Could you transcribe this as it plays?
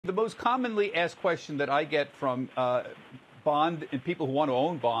The most commonly asked question that I get from bond and people who want to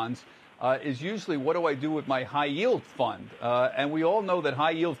own bonds is usually, what do I do with my high yield fund? And we all know that high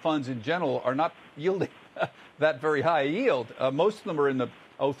yield funds in general are not yielding that very high yield. Most of them are in the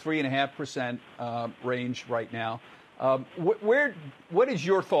 3.5% range right now. What is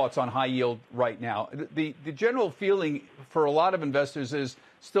your thoughts on high yield right now? The general feeling for a lot of investors is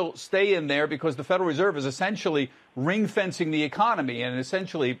still stay in there because the Federal Reserve is essentially ring fencing the economy and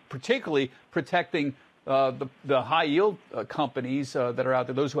essentially particularly protecting the high yield companies that are out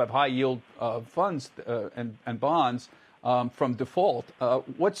there, those who have high yield funds and bonds from default.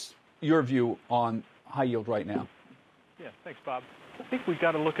 What's your view on high yield right now? Yeah, thanks, Bob. I think we've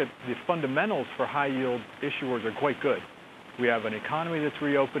got to look at the fundamentals for high yield issuers are quite good. We have an economy that's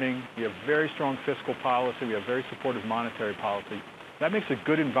reopening. We have very strong fiscal policy. We have very supportive monetary policy. That makes a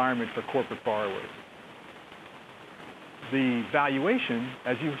good environment for corporate borrowers. The valuation,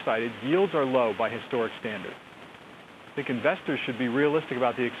 as you cited, yields are low by historic standards. I think investors should be realistic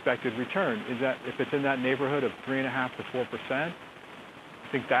about the expected return. Is that if it's in that neighborhood of 3.5% to 4%,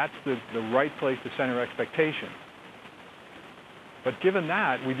 I think that's the right place to center expectations. But given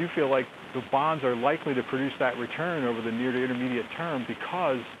that, we do feel like the bonds are likely to produce that return over the near to intermediate term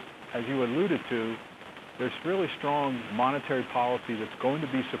because, as you alluded to, there's really strong monetary policy that's going to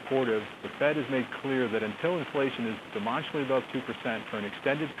be supportive. The Fed has made clear that until inflation is demonstrably above 2% for an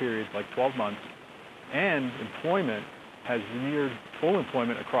extended period, like 12 months, and employment has neared full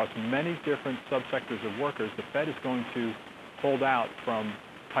employment across many different subsectors of workers, the Fed is going to hold out from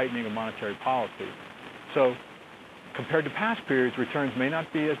tightening of monetary policy. So compared to past periods, returns may not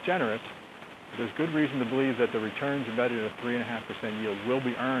be as generous. There's good reason to believe that the returns embedded in a 3.5% yield will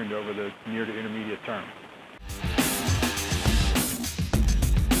be earned over the near to intermediate term.